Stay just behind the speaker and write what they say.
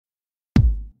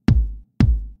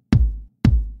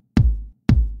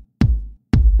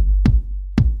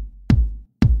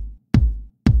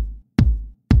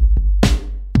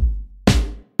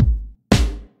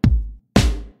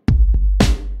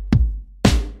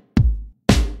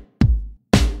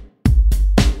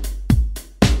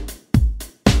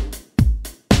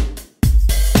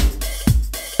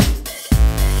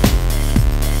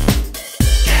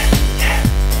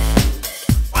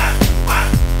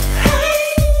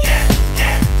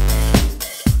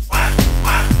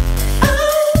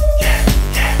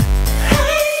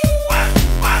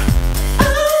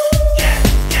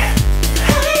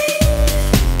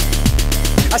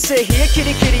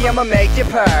kitty kitty, I'ma make you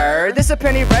purr. This a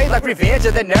penny rate like Revenge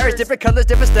of the Nerds. Different colors,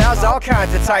 different styles, all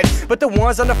kinds of types, but the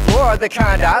ones on the floor are the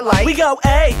kind I like. We go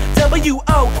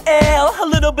A-W-O-L, a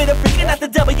little bit of freaking at the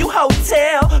W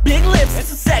Hotel. Big lips and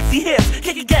some sexy hips,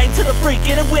 kick a game to the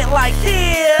freaking and went like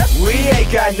this. We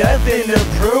ain't got nothing to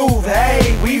prove,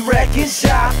 hey, we wrecking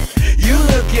shop. You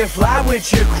looking fly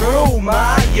with your crew,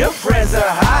 your friends are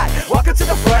hot. Walk up to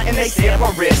the front and they stamp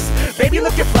on wrist. Baby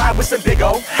looking fly with some big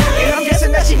old, and I'm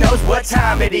guessing that she knows what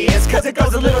time it is, cause it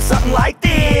goes a little something like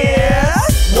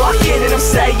this. Walk in and I'm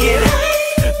saying,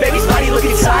 baby's body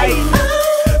looking tight.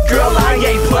 Girl, I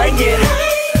ain't playing.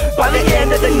 By the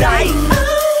end of the night,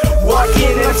 walk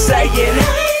in and I'm saying,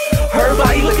 her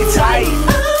body looking tight.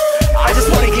 I just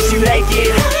wanna get you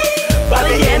naked. By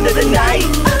the end of the night.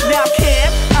 Now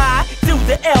can I do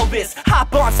the Elvis?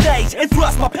 Hop on stage and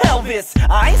thrust my pelvis.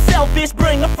 I ain't selfish,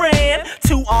 bring a friend.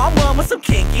 2-on-1 with some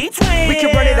kinky twins. We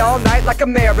can run it all night like a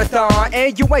marathon,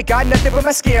 and you ain't got nothing but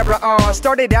mascara on.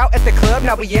 Started out at the club,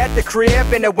 now we at the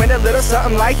crib, and it went a little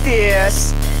something like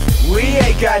this. We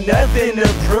ain't got nothing to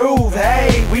prove,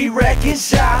 hey, we wrecking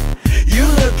shop. You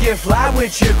looking fly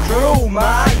with your crew,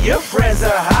 your friends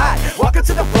are hot. Walk up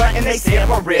to the front and they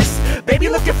stamp on wrist. Baby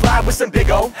looking fly with some big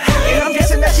old, and I'm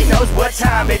guessing that she knows what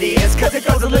time it is, cause it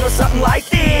goes a little something like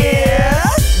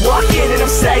this. Walk in and I'm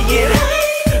saying,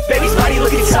 baby's body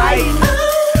looking tight.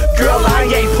 Girl, I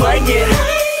ain't playing.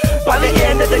 By the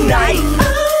end of the night,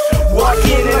 walk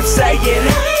in and I'm saying,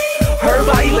 her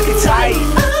body looking tight.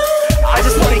 I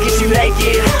just wanna get you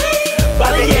naked.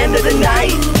 By the end of the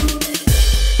night.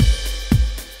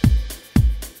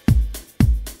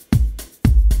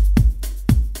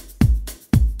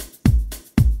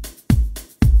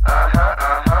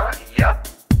 Yup.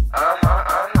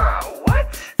 What?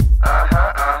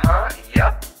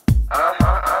 Yup.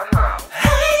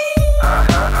 Hey!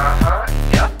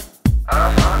 Yup.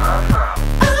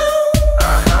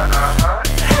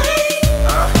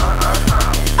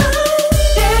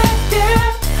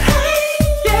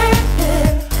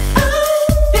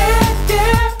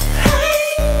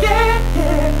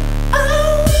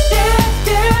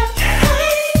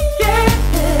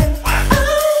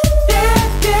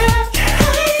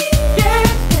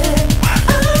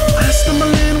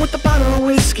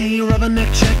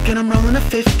 Rubbaneck check and I'm rolling a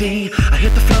 50. I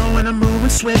hit the flow and I'm moving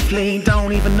swiftly.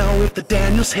 Don't even know if the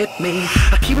Daniels hit me.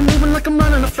 I keep it moving like I'm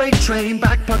running a freight train.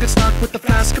 Back pocket stocked with the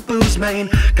flask of booze, man.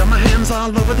 Got my hands all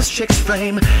over this chick's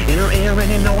frame. In her ear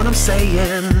and you know what I'm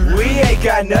saying. We ain't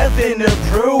got nothing to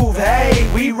prove, hey,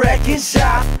 we wrecking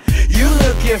shop. You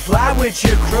looking fly with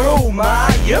your crew,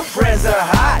 your friends are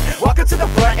hot. Walk up to the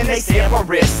front and they stamp on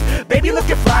wrist. Baby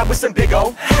looking fly with some big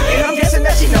old, and I'm guessing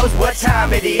that she knows what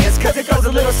time it is, cause it goes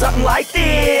a little something like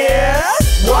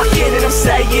this. Walk in and I'm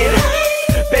saying,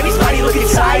 baby's body looking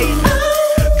tight.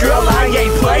 Girl, I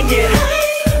ain't playing.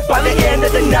 By the end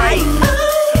of the night,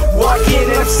 walk in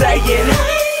and I'm saying,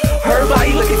 her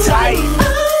body looking tight.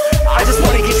 I just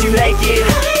wanna get you naked.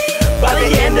 By the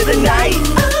end of the night.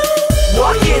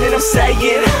 Walk in and I'm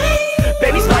saying,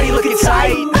 baby's body looking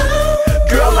tight.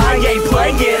 Girl, I ain't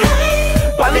playing.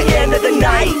 By the end of the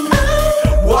night,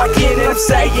 walk in and I'm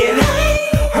saying,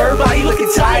 her body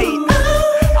looking tight.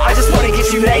 I just wanna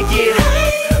get you naked.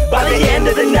 By the end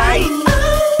of the night,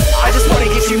 I just wanna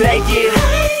get you naked.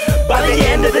 By the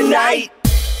end of the night.